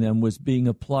crushing them was being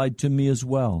applied to me as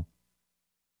well.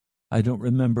 I don't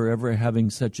remember ever having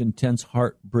such intense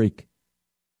heartbreak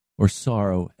or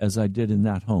sorrow as I did in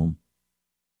that home.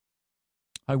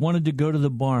 I wanted to go to the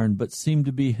barn, but seemed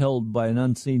to be held by an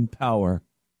unseen power.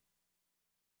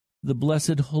 The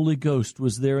blessed Holy Ghost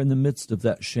was there in the midst of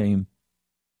that shame.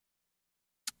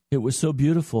 It was so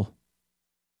beautiful.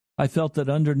 I felt that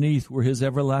underneath were his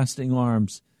everlasting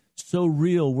arms. So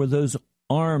real were those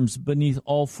arms beneath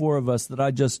all four of us that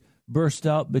I just burst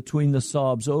out between the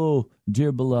sobs. Oh,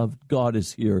 dear beloved, God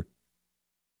is here.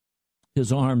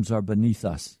 His arms are beneath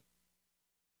us.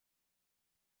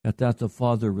 At that the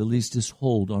father released his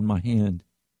hold on my hand,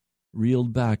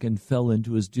 reeled back and fell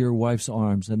into his dear wife's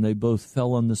arms, and they both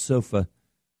fell on the sofa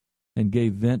and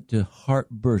gave vent to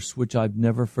heart-bursts which I've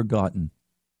never forgotten.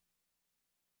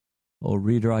 Oh,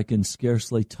 reader, I can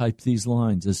scarcely type these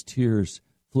lines as tears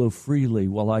flow freely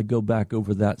while I go back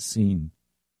over that scene.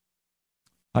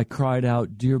 I cried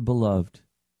out, dear beloved,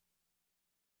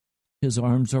 his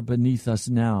arms are beneath us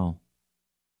now.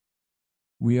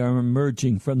 We are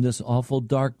emerging from this awful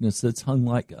darkness that's hung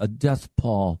like a death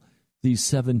pall these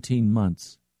 17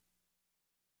 months.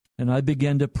 And I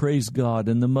began to praise God,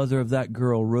 and the mother of that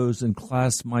girl rose and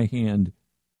clasped my hand,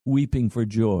 weeping for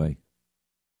joy,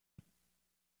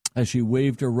 as she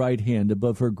waved her right hand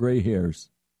above her gray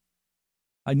hairs.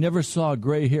 I never saw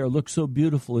gray hair look so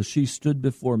beautiful as she stood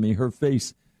before me, her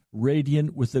face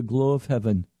radiant with the glow of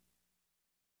heaven.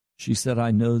 She said, I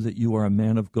know that you are a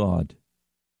man of God.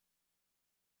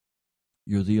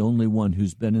 You're the only one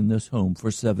who's been in this home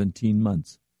for 17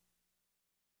 months.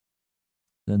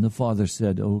 Then the father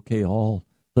said, okay,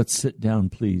 let's sit down,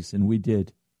 please. And we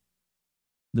did.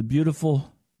 The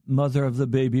beautiful mother of the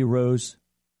baby rose,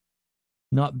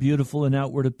 not beautiful in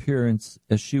outward appearance,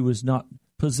 as she was not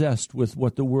possessed with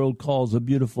what the world calls a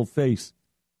beautiful face.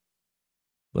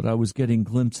 But I was getting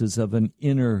glimpses of an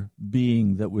inner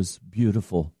being that was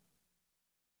beautiful,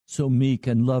 so meek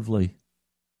and lovely.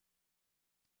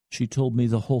 She told me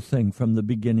the whole thing from the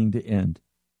beginning to end.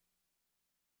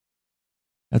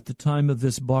 At the time of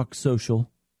this Bach social,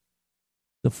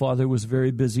 the father was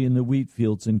very busy in the wheat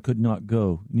fields and could not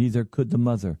go, neither could the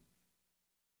mother.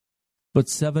 But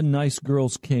 7 nice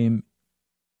girls came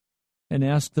and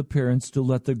asked the parents to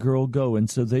let the girl go, and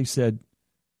so they said,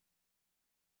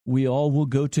 we all will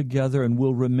go together and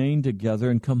will remain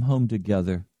together and come home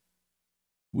together.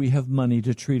 We have money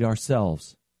to treat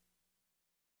ourselves.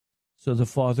 So the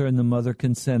father and the mother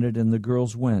consented, and the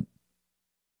girls went.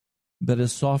 But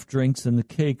as soft drinks and the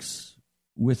cakes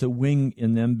with a wing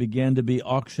in them began to be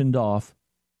auctioned off,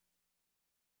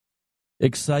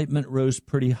 excitement rose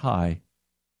pretty high.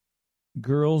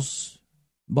 Girls'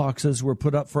 boxes were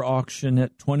put up for auction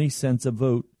at 20 cents a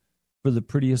vote for the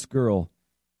prettiest girl.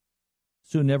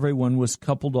 Soon everyone was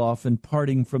coupled off and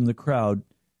parting from the crowd,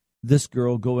 this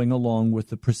girl going along with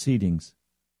the proceedings.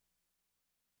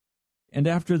 And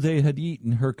after they had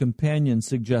eaten, her companion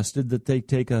suggested that they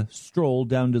take a stroll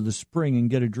down to the spring and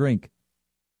get a drink.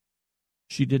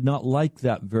 She did not like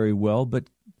that very well, but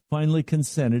finally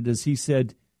consented, as he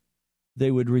said they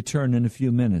would return in a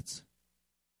few minutes.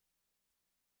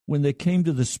 When they came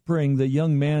to the spring, the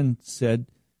young man said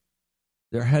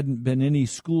there hadn't been any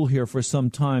school here for some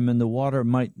time, and the water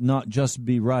might not just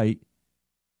be right.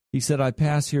 He said, I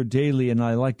pass here daily, and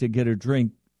I like to get a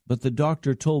drink, but the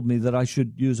doctor told me that I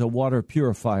should use a water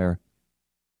purifier.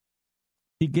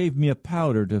 He gave me a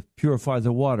powder to purify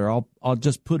the water. I'll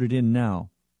just put it in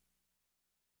now.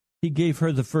 He gave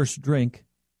her the first drink,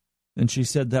 and she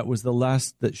said that was the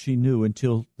last that she knew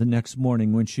until the next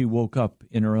morning when she woke up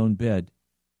in her own bed.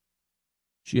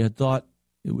 She had thought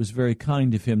it was very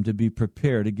kind of him to be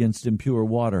prepared against impure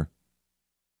water.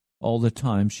 All the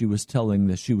time she was telling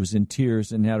that she was in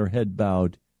tears and had her head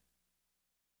bowed.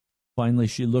 Finally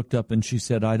she looked up and she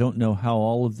said, I don't know how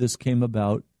all of this came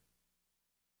about.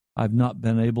 I've not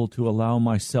been able to allow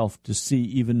myself to see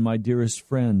even my dearest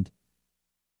friend.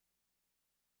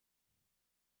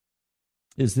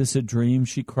 Is this a dream?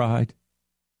 She cried.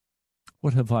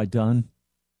 What have I done?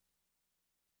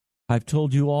 I've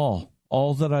told you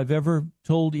all that I've ever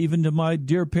told even to my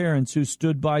dear parents who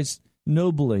stood by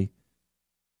nobly.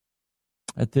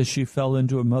 At this she fell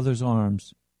into her mother's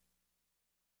arms.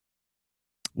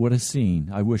 What a scene.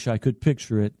 I wish I could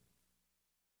picture it.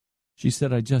 She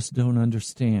said, I just don't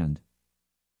understand.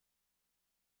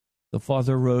 The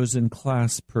father rose and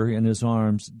clasped her in his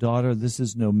arms. Daughter, this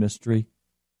is no mystery.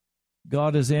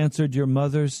 God has answered your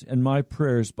mother's and my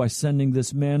prayers by sending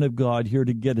this man of God here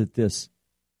to get at this.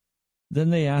 Then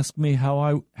they asked me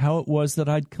how it was that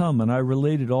I'd come, and I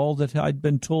related all that I'd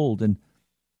been told and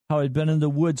how I'd been in the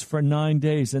woods for 9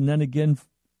 days and then again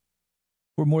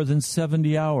for more than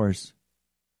 70 hours.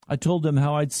 I told them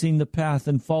how I'd seen the path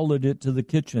and followed it to the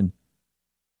kitchen.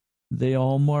 They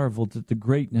all marveled at the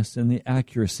greatness and the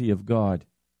accuracy of God.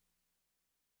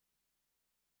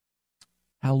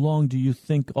 How long do you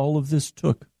think all of this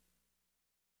took?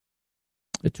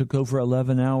 It took over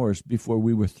 11 hours before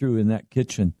we were through in that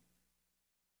kitchen.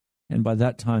 And by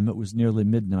that time it was nearly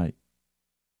midnight.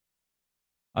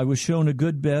 I was shown a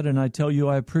good bed, and I tell you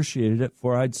I appreciated it,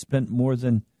 for I'd spent more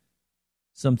than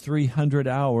some 300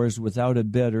 hours without a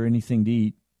bed or anything to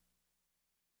eat.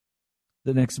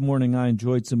 The next morning I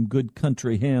enjoyed some good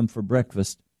country ham for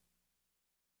breakfast.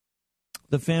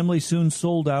 The family soon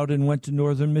sold out and went to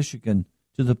northern Michigan,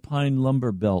 to the pine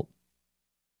lumber belt.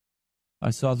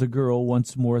 I saw the girl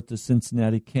once more at the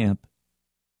Cincinnati camp.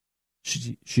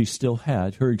 She still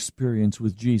had her experience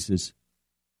with Jesus.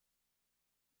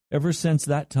 Ever since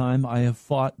that time, I have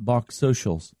fought Bach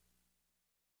socials.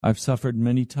 I've suffered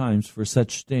many times for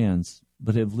such stands,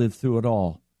 but have lived through it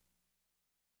all.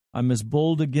 I'm as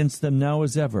bold against them now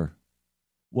as ever.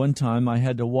 One time I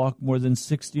had to walk more than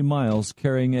 60 miles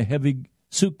carrying a heavy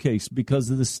suitcase because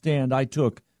of the stand I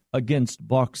took against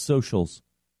Bach socials.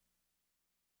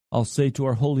 I'll say to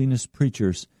our holiness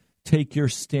preachers, take your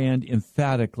stand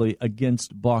emphatically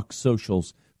against Bach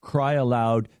socials. Cry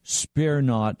aloud, spare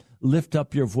not, lift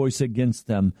up your voice against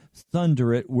them,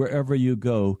 thunder it wherever you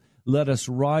go. Let us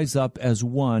rise up as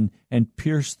one and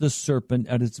pierce the serpent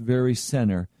at its very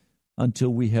center until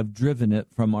we have driven it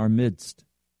from our midst.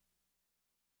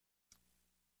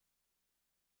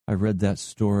 I read that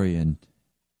story and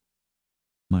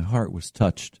my heart was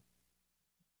touched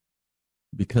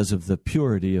because of the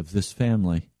purity of this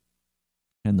family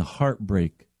and the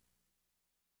heartbreak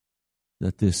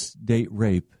that this date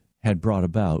rape had brought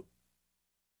about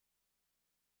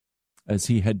as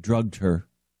he had drugged her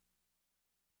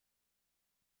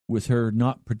with her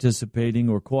not participating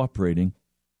or cooperating.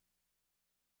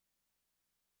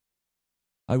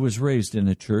 I was raised in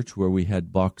a church where we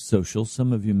had Bach socials.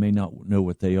 Some of you may not know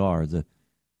what they are. The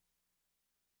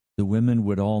women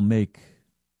would all make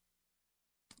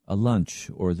a lunch,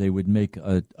 or they would make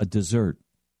a dessert.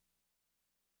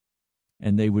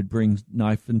 And they would bring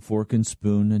knife and fork and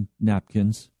spoon and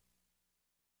napkins.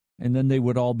 And then they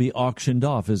would all be auctioned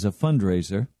off as a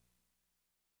fundraiser.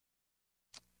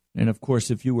 And of course,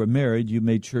 if you were married, you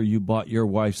made sure you bought your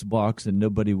wife's box and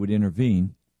nobody would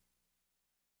intervene.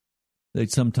 They'd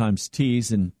sometimes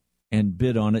tease and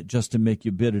bid on it just to make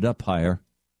you bid it up higher.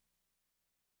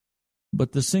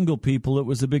 But the single people, it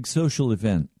was a big social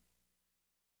event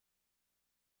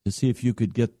to see if you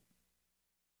could get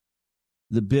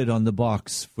the bid on the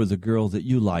box for the girl that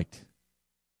you liked.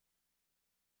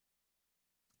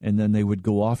 And then they would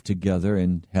go off together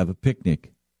and have a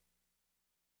picnic.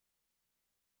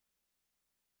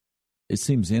 It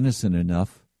seems innocent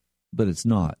enough, but it's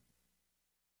not.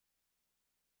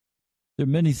 There are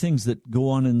many things that go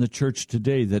on in the church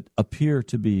today that appear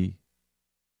to be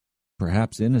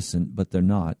perhaps innocent, but they're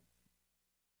not.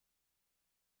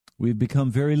 We've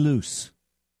become very loose.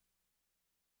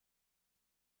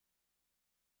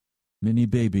 Many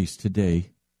babies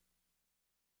today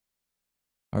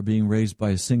are being raised by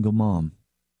a single mom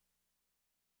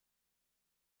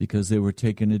because they were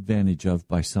taken advantage of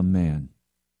by some man.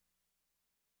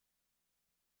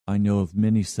 I know of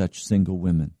many such single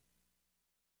women.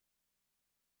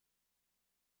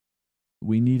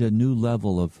 We need a new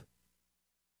level of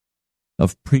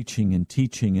of preaching and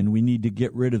teaching, and we need to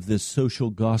get rid of this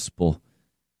social gospel.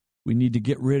 We need to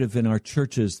get rid of in our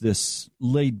churches this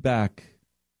laid-back,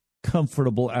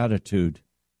 comfortable attitude.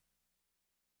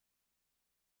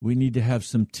 We need to have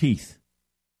some teeth,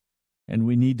 and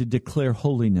we need to declare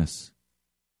holiness,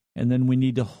 and then we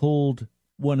need to hold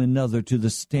one another to the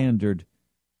standard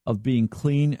of being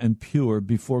clean and pure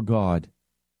before God,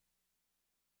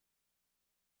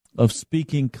 of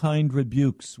speaking kind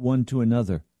rebukes one to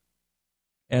another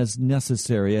as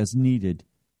necessary, as needed,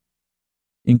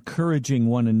 encouraging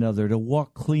one another to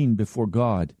walk clean before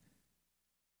God,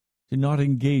 to not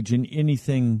engage in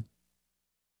anything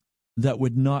that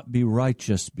would not be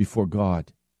righteous before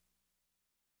God.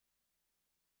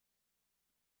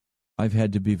 I've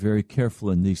had to be very careful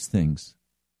in these things,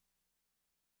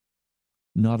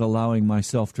 not allowing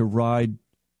myself to ride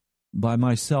by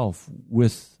myself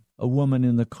with a woman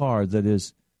in the car that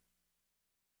is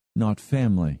not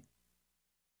family.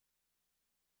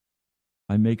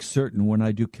 I make certain when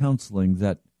I do counseling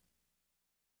that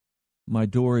my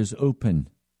door is open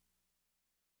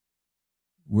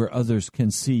where others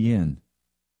can see in.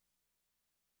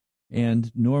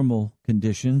 And normal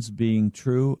conditions being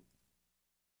true,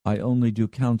 I only do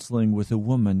counseling with a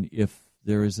woman if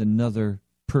there is another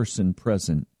person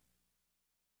present.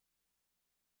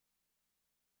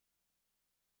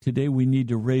 Today we need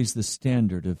to raise the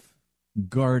standard of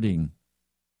guarding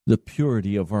the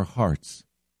purity of our hearts.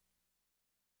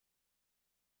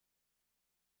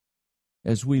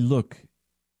 As we look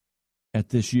at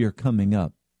this year coming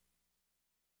up,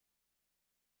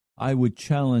 I would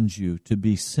challenge you to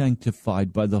be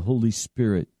sanctified by the Holy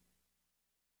Spirit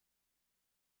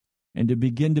and to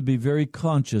begin to be very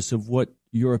conscious of what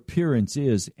your appearance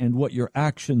is and what your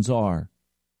actions are.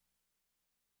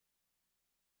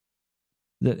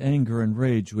 That anger and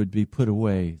rage would be put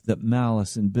away, that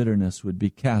malice and bitterness would be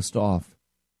cast off,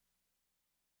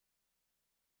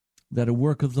 that a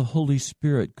work of the Holy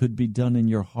Spirit could be done in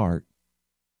your heart,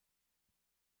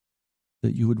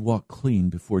 that you would walk clean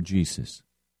before Jesus.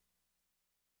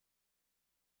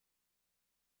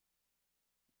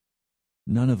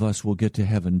 None of us will get to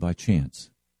heaven by chance,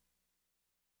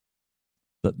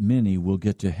 but many will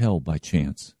get to hell by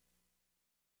chance.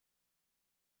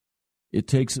 It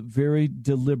takes a very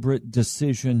deliberate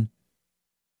decision,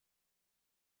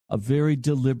 a very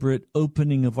deliberate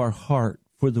opening of our heart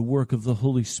for the work of the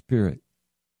Holy Spirit,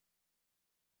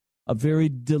 a very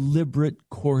deliberate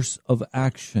course of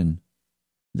action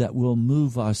that will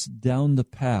move us down the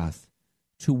path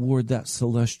toward that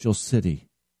celestial city.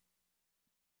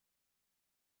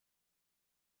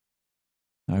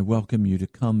 I welcome you to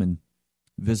come and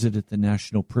visit at the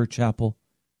National Prayer Chapel.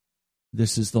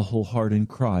 This is the whole heart and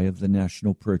cry of the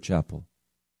National Prayer Chapel.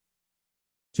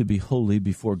 To be holy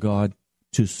before God,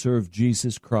 to serve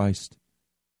Jesus Christ.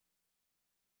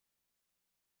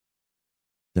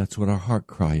 That's what our heart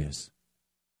cry is.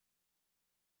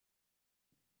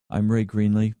 I'm Ray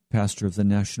Greenlee, pastor of the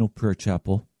National Prayer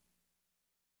Chapel.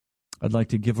 I'd like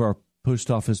to give our post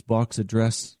office box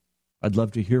address. I'd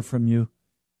love to hear from you.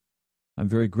 I'm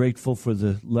very grateful for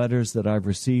the letters that I've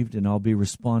received, and I'll be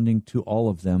responding to all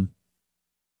of them.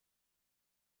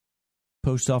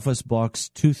 Post Office Box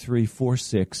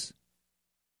 2346,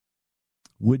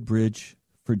 Woodbridge,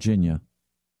 Virginia,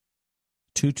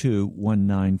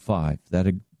 22195.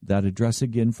 That address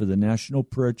again for the National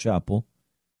Prayer Chapel,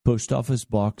 Post Office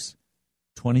Box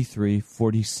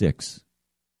 2346,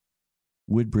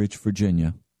 Woodbridge,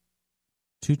 Virginia,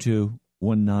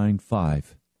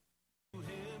 22195.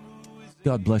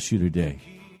 God bless you today.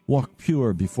 Walk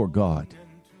pure before God.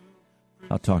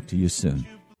 I'll talk to you soon.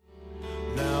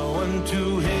 Now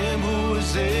unto him who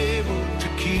is able to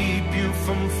keep you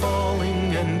from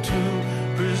falling and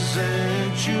to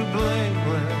present you